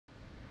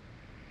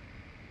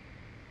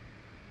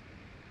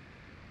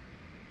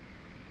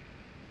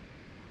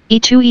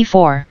e2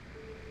 e4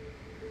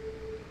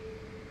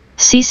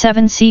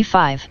 c7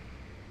 c5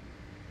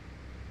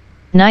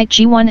 knight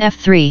g1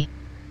 f3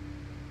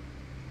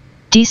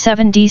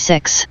 d7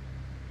 d6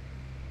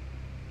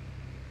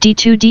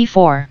 d2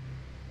 d4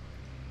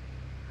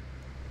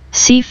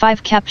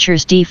 c5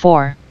 captures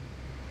d4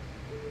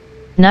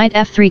 knight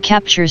f3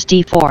 captures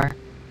d4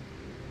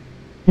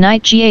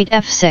 knight g8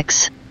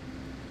 f6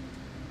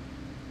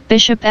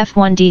 bishop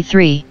f1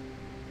 d3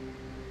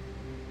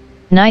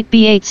 knight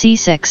b8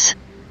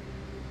 c6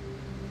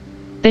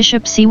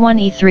 bishop c1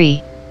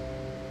 e3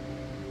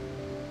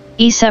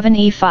 e7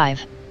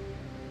 e5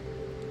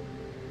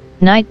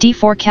 knight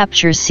d4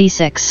 captures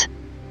c6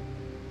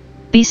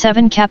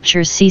 b7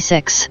 captures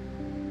c6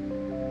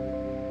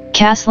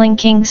 castling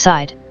king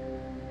side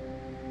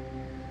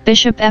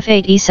bishop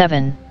f8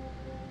 e7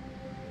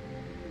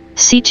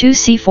 c2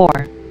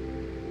 c4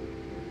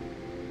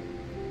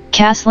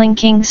 castling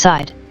king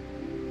side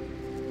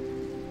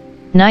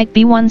knight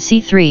b1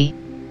 c3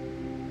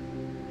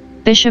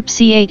 bishop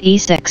c8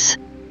 e6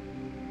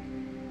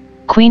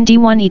 queen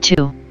d1 e2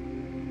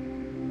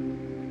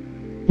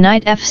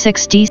 knight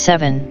f6 d7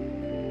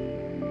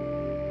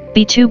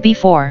 b2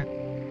 b4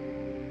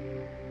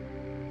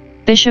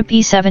 bishop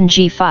e7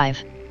 g5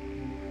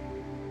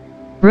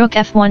 rook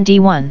f1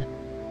 d1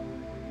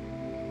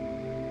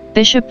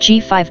 bishop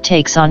g5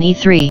 takes on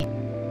e3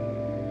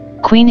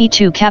 queen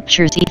e2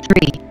 captures e3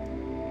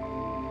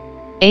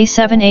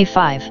 a7 a5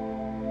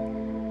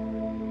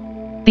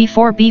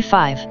 b4 b5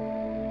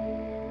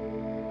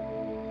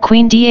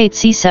 queen d8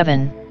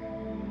 c7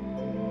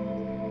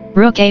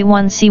 rook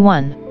a1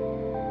 c1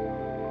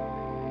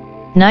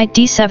 knight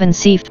d7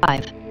 c5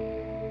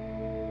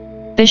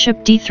 bishop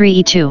d3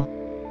 e2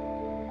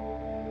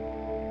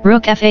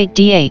 rook f8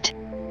 d8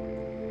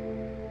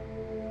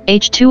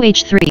 h2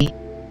 h3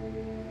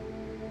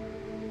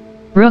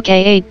 rook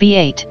a8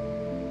 b8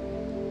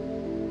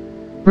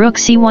 rook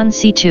c1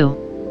 c2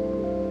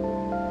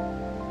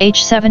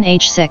 h7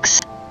 h6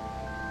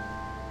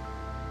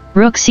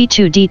 rook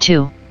c2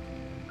 d2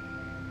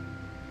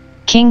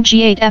 king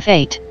g8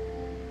 f8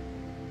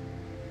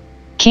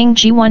 king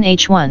g1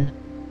 h1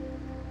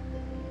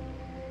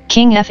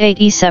 king f8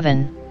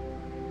 e7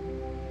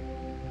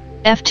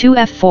 f2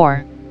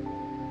 f4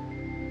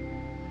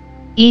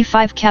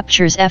 e5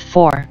 captures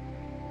f4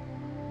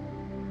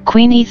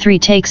 queen e3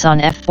 takes on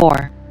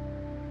f4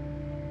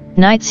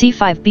 knight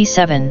c5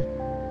 b7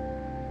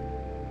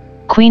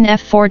 queen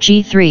f4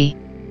 g3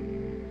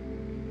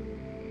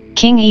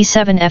 king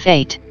e7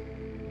 f8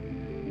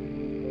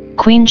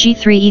 queen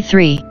g3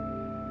 e3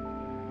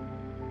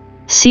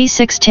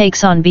 c6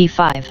 takes on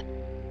b5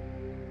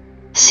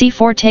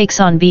 c4 takes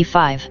on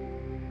b5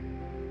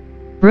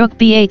 rook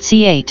b8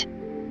 c8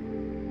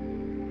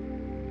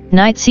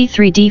 knight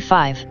c3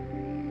 d5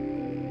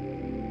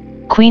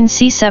 queen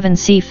c7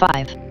 c5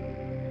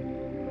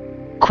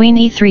 queen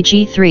e3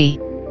 g3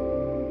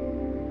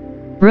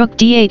 rook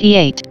d8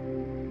 e8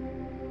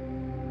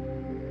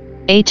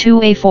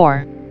 a2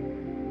 a4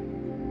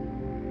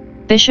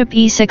 bishop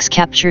e6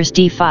 captures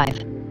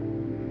d5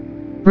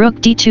 rook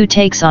d2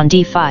 takes on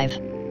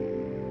d5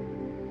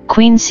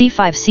 queen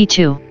c5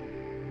 c2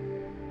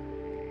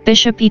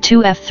 bishop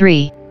e2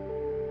 f3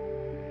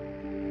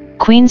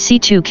 queen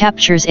c2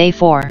 captures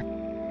a4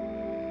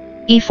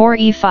 e4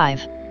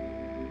 e5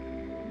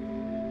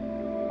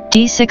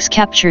 d6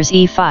 captures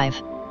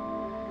e5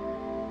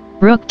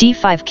 rook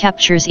d5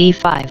 captures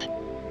e5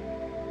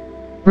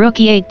 rook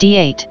e8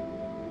 d8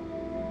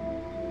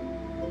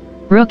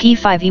 rook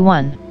e5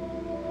 e1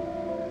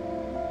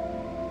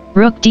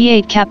 rook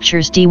d8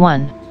 captures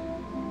d1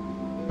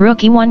 rook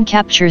e1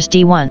 captures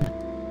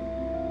d1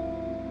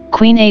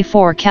 queen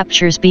a4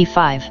 captures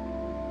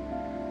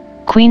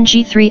b5 queen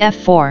g3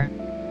 f4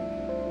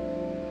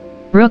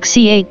 rook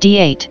c8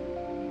 d8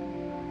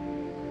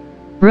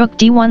 rook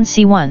d1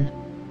 c1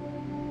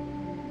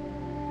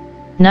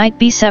 knight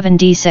b7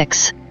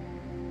 d6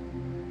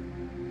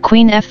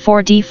 queen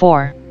f4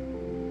 d4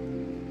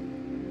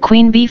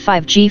 queen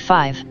b5 g5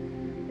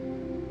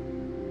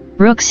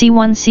 rook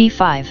c1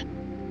 c5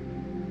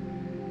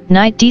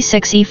 knight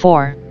d6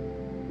 e4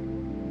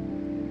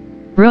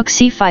 rook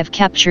c5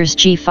 captures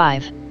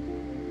g5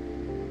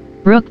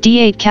 rook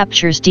d8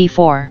 captures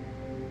d4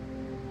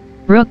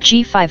 rook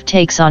g5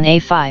 takes on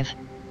a5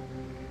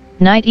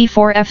 knight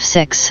e4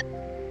 f6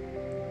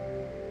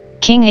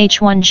 king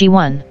h1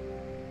 g1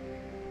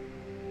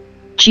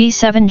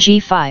 g7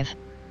 g5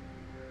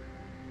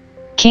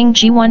 king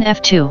g1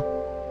 f2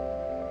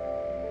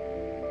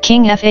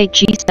 king f8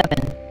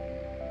 g7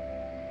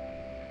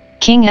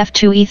 king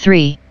f2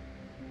 e3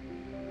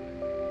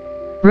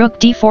 rook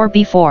d4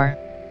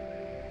 b4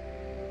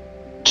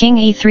 king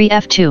e3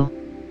 f2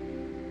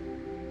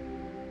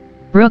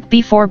 rook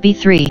b4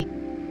 b3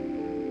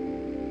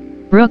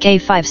 rook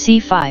a5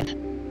 c5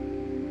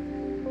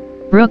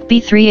 rook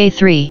b3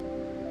 a3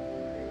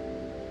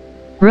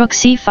 rook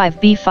c5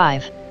 b5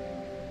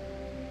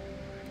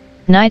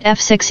 knight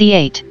f6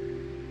 e8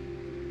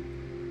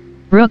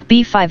 rook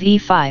b5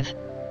 e5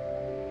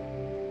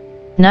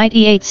 knight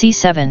e8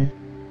 c7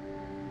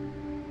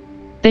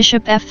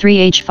 Bishop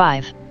f3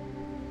 h5.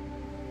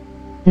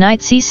 Knight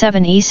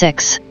c7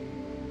 e6.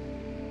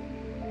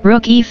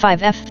 Rook e5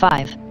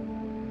 f5.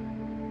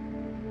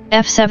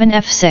 f7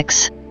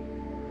 f6.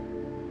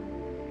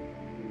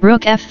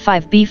 Rook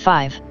f5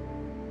 b5.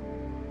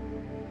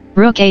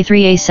 Rook a3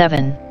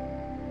 a7.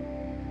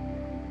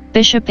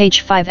 Bishop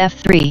h5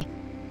 f3.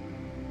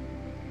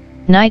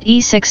 Knight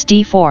e6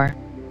 d4.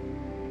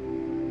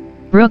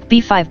 Rook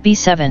b5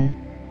 b7.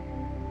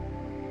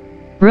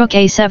 Rook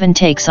a7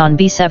 takes on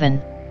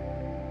b7.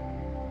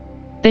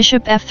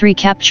 Bishop f3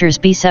 captures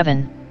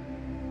b7.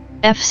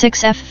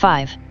 f6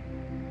 f5.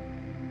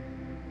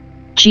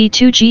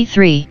 g2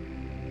 g3.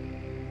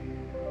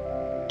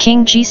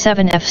 King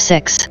g7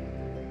 f6.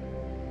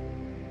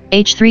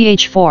 h3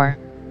 h4.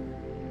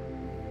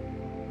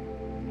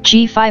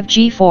 g5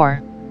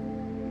 g4.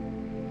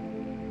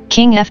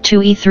 King f2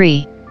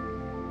 e3.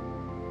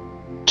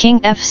 King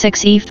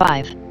f6 e5.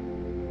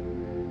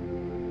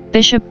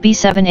 Bishop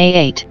b7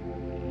 a8.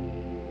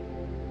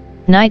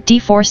 Knight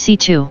d4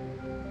 c2.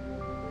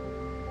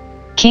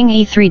 King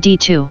e3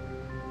 d2.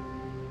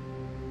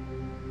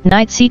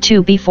 Knight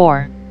c2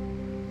 b4.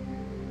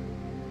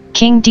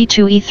 King d2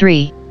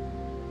 e3.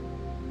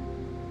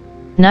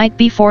 Knight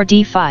b4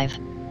 d5.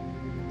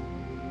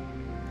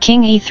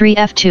 King e3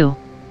 f2.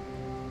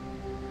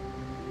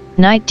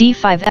 Knight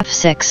d5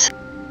 f6.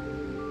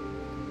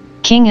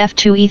 King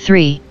f2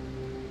 e3.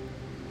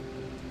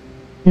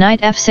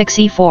 Knight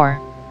f6 e4.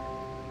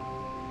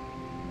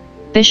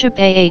 Bishop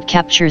a8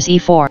 captures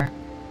e4.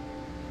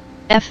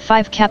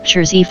 f5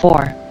 captures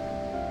e4.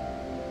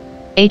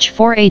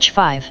 h4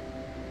 h5.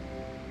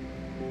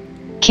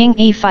 King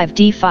e5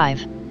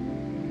 d5.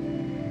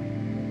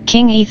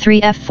 King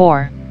e3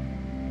 f4.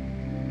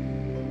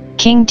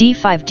 King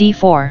d5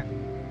 d4.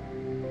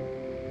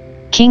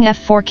 King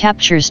f4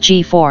 captures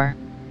g4.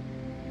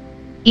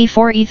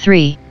 e4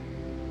 e3.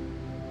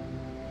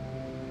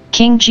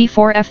 King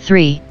g4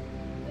 f3.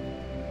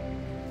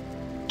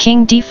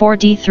 King d4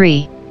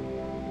 d3.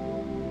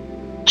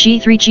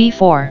 g3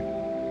 g4.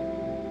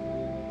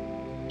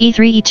 e3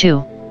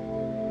 e2.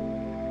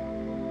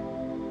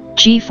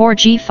 g4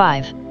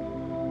 g5.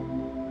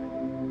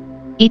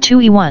 e2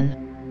 e1.